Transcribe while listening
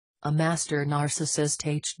A master narcissist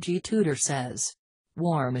H.G. Tudor says.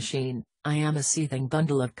 War machine, I am a seething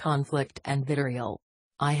bundle of conflict and vitriol.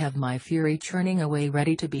 I have my fury churning away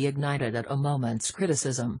ready to be ignited at a moment's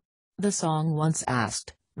criticism. The song once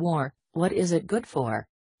asked, war, what is it good for?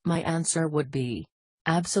 My answer would be,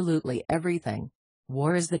 absolutely everything.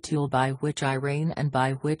 War is the tool by which I reign and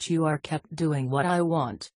by which you are kept doing what I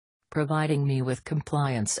want, providing me with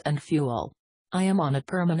compliance and fuel. I am on a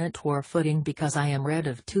permanent war footing because I am red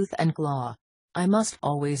of tooth and claw. I must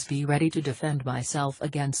always be ready to defend myself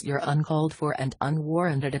against your uncalled for and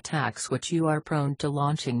unwarranted attacks which you are prone to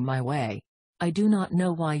launching my way. I do not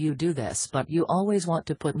know why you do this, but you always want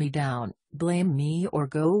to put me down, blame me or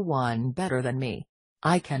go one better than me.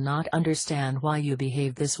 I cannot understand why you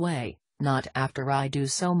behave this way, not after I do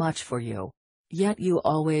so much for you. Yet you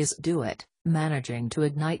always do it, managing to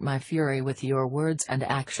ignite my fury with your words and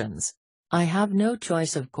actions. I have no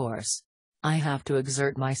choice, of course. I have to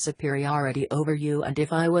exert my superiority over you, and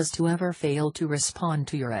if I was to ever fail to respond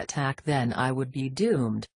to your attack, then I would be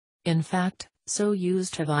doomed. In fact, so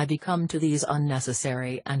used have I become to these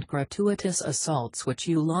unnecessary and gratuitous assaults which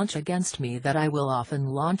you launch against me that I will often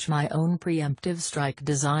launch my own preemptive strike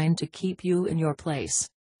designed to keep you in your place.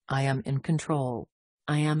 I am in control.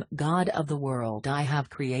 I am God of the world I have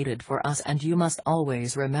created for us, and you must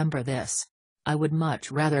always remember this. I would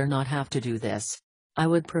much rather not have to do this. I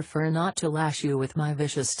would prefer not to lash you with my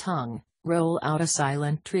vicious tongue, roll out a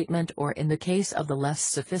silent treatment, or in the case of the less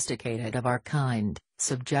sophisticated of our kind,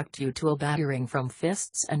 subject you to a battering from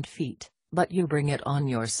fists and feet, but you bring it on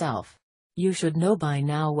yourself. You should know by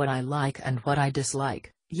now what I like and what I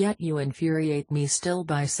dislike, yet you infuriate me still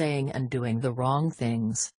by saying and doing the wrong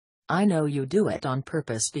things. I know you do it on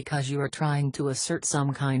purpose because you are trying to assert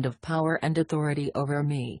some kind of power and authority over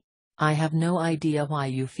me. I have no idea why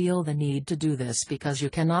you feel the need to do this, because you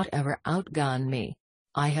cannot ever outgun me.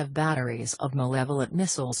 I have batteries of malevolent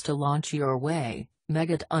missiles to launch your way,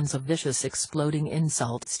 megatons of vicious exploding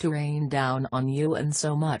insults to rain down on you, and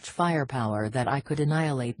so much firepower that I could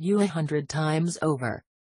annihilate you 100 times over.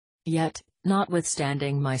 Yet,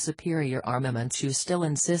 notwithstanding my superior armaments, you still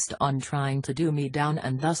insist on trying to do me down,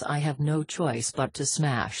 and thus I have no choice but to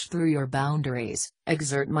smash through your boundaries,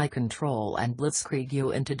 exert my control, and blitzkrieg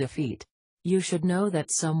you into defeat. You should know that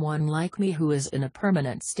someone like me who is in a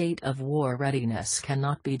permanent state of war readiness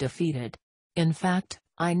cannot be defeated. In fact,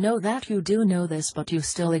 I know that you do know this, but you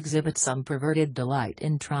still exhibit some perverted delight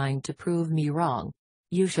in trying to prove me wrong.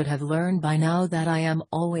 You should have learned by now that I am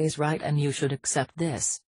always right, and you should accept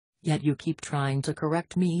this. Yet you keep trying to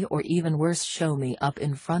correct me, or even worse, show me up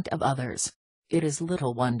in front of others. It is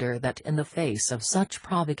little wonder that in the face of such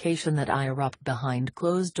provocation that I erupt behind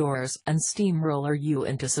closed doors and steamroller you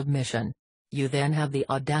into submission. You then have the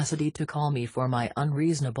audacity to call me for my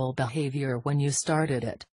unreasonable behavior when you started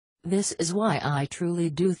it. This is why I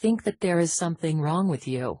truly do think that there is something wrong with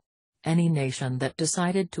you. Any nation that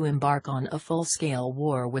decided to embark on a full-scale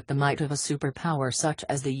war with the might of a superpower such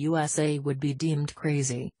as the USA would be deemed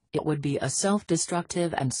crazy. It would be a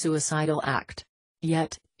self-destructive and suicidal act.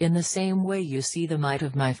 Yet, in the same way you see the might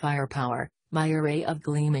of my firepower, my array of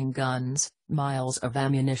gleaming guns, miles of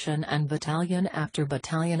ammunition, and battalion after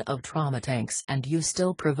battalion of trauma tanks, and you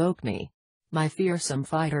still provoke me. My fearsome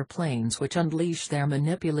fighter planes which unleash their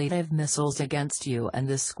manipulative missiles against you, and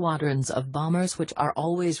the squadrons of bombers which are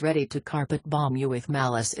always ready to carpet bomb you with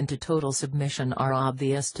malice into total submission are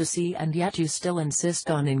obvious to see, and yet you still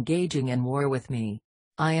insist on engaging in war with me.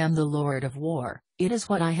 I am the Lord of War. It is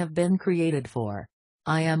what I have been created for.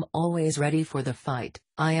 I am always ready for the fight.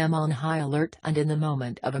 I am on high alert, and in the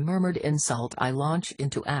moment of a murmured insult I launch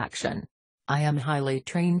into action. I am highly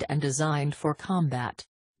trained and designed for combat.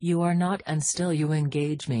 You are not, and still you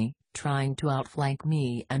engage me, trying to outflank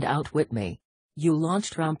me and outwit me. You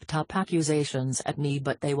launch trumped-up accusations at me,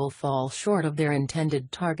 but they will fall short of their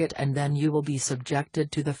intended target, and then you will be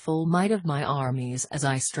subjected to the full might of my armies as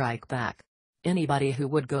I strike back. Anybody who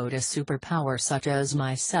would go to superpower such as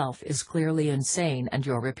myself is clearly insane, and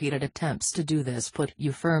your repeated attempts to do this put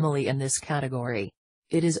you firmly in this category.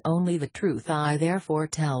 It is only the truth I therefore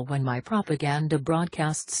tell when my propaganda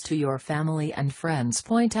broadcasts to your family and friends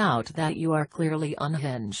point out that you are clearly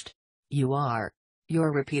unhinged. You are.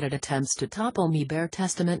 Your repeated attempts to topple me bear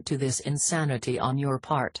testament to this insanity on your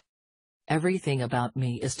part. Everything about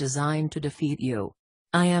me is designed to defeat you.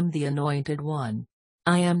 I am the Anointed One.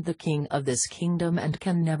 I am the king of this kingdom and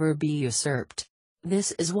can never be usurped.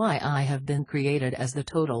 This is why I have been created as the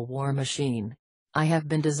total war machine. I have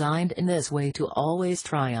been designed in this way to always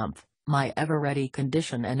triumph, my ever-ready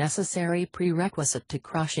condition a necessary prerequisite to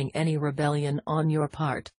crushing any rebellion on your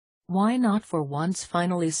part. Why not for once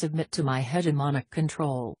finally submit to my hegemonic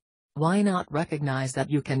control? Why not recognize that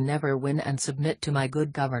you can never win and submit to my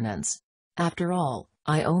good governance? After all,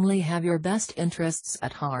 I only have your best interests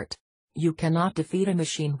at heart. You cannot defeat a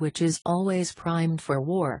machine which is always primed for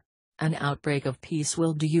war. An outbreak of peace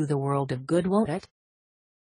will do you the world of good, won't it?